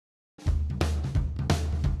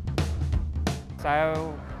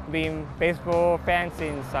I've been baseball fan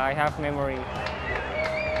since I have memory.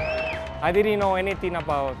 I didn't know anything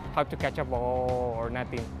about how to catch a ball or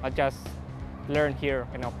nothing. I just learned here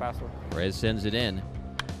in El Paso. Perez sends it in.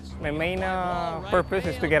 My main purpose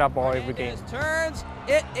is to get a ball every game. Turns,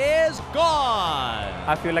 it is gone.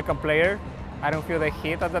 I feel like a player. I don't feel the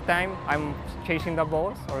heat at the time. I'm chasing the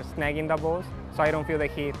balls or snagging the balls, so I don't feel the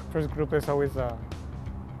heat. First group is always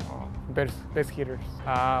best hitters.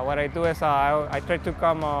 What I do is I try to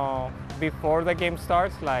come before the game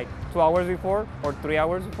starts, like 2 hours before or 3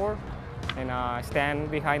 hours before, and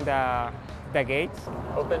stand behind the gates.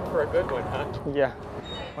 Hoping for a good one, huh? Yeah.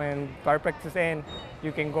 When bar practice ends,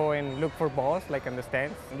 you can go and look for balls, like in the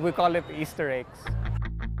stands. We call it Easter eggs.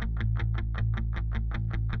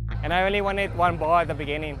 And I only wanted one ball at the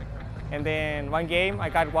beginning. And then one game, I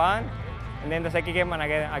got one. And then the second game, I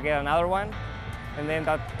get another one. And then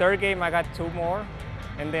the third game, I got two more.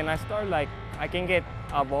 And then I start like, I can get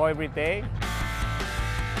a ball every day.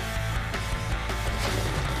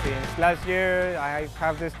 Since last year, I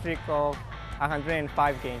have this streak of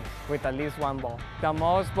 105 games with at least one ball. The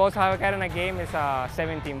most balls I've got in a game is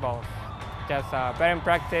 17 balls. Just better in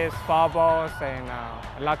practice, foul balls, and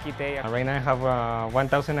a lucky day. Right now I have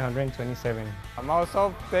 1,127. Most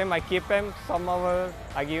of them I keep them, some of them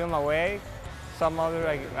I give them away, some other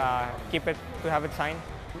I keep it to have it signed.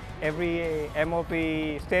 Every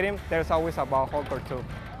MLB stadium, there's always a Ballhawk or two,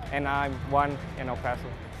 and I'm one in El Paso.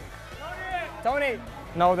 Tony!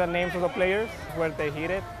 Know the names of the players, where they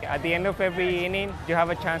hit it. At the end of every inning, you have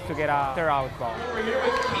a chance to get a third-out ball.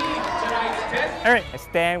 All right.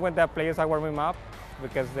 Stand when the players are warming up,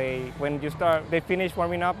 because when they finish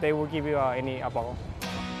warming up, they will give you a ball.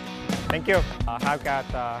 Thank you. I've got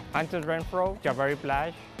Hunter Renfro, Javari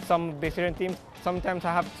Blash. Some visiting teams, sometimes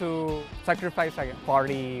I have to sacrifice a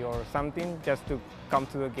party or something just to come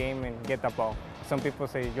to the game and get the ball. Some people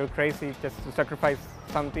say, you're crazy just to sacrifice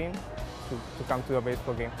something to come to a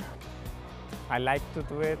baseball game. I like to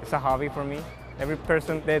do it. It's a hobby for me. Every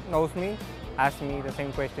person that knows me asks me the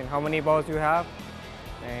same question, how many balls do you have?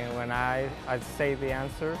 And when I say the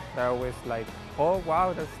answer, they're always like, oh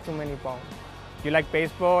wow, that's too many balls. If you like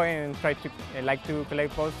baseball and like to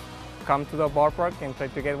collect balls, come to the ballpark and try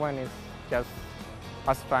to get one. It's just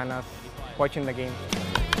as fun as watching the game.